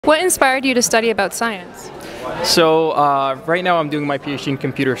What inspired you to study about science? So right now I'm doing my PhD in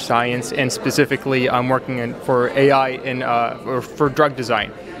computer science, and specifically I'm working for AI or for drug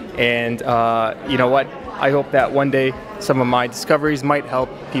design. And you know what? I hope that one day some of my discoveries might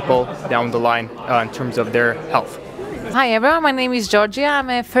help people down the line in terms of their health. Hi everyone, my name is Georgia. I'm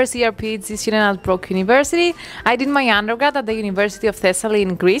a first year PhD student at Brock University. I did my undergrad at the University of Thessaly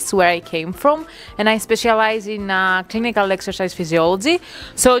in Greece, where I came from, and I specialize in clinical exercise physiology.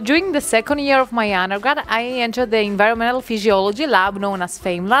 So during the second year of my undergrad, I entered the environmental physiology lab known as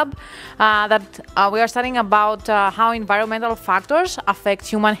FameLab, we are studying about how environmental factors affect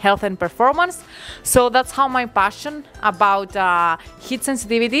human health and performance. So that's how my passion about heat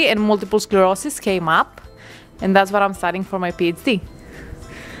sensitivity and multiple sclerosis came up. And that's what I'm studying for my PhD.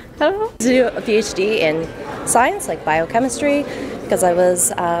 To do a PhD in science, like biochemistry, because I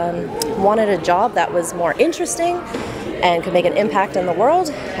wanted a job that was more interesting and could make an impact in the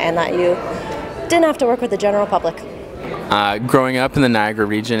world, and that you didn't have to work with the general public. Growing up in the Niagara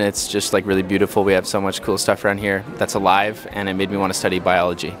region, it's just like really beautiful. We have so much cool stuff around here that's alive, and it made me want to study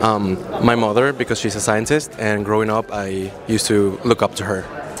biology. My mother, because she's a scientist, and growing up I used to look up to her.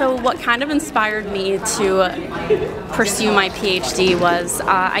 So what kind of inspired me to pursue my PhD was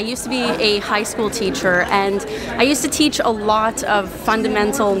I used to be a high school teacher, and I used to teach a lot of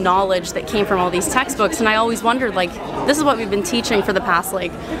fundamental knowledge that came from all these textbooks, and I always wondered, like, this is what we've been teaching for the past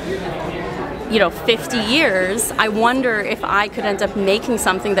 50 years. I wonder if I could end up making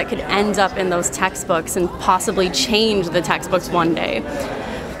something that could end up in those textbooks and possibly change the textbooks one day.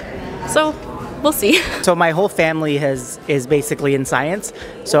 So we'll see. So my whole family is basically in science,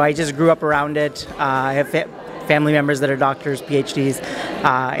 so I just grew up around it. I have family members that are doctors, PhDs,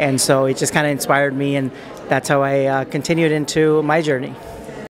 and so it just kind of inspired me, and that's how I continued into my journey.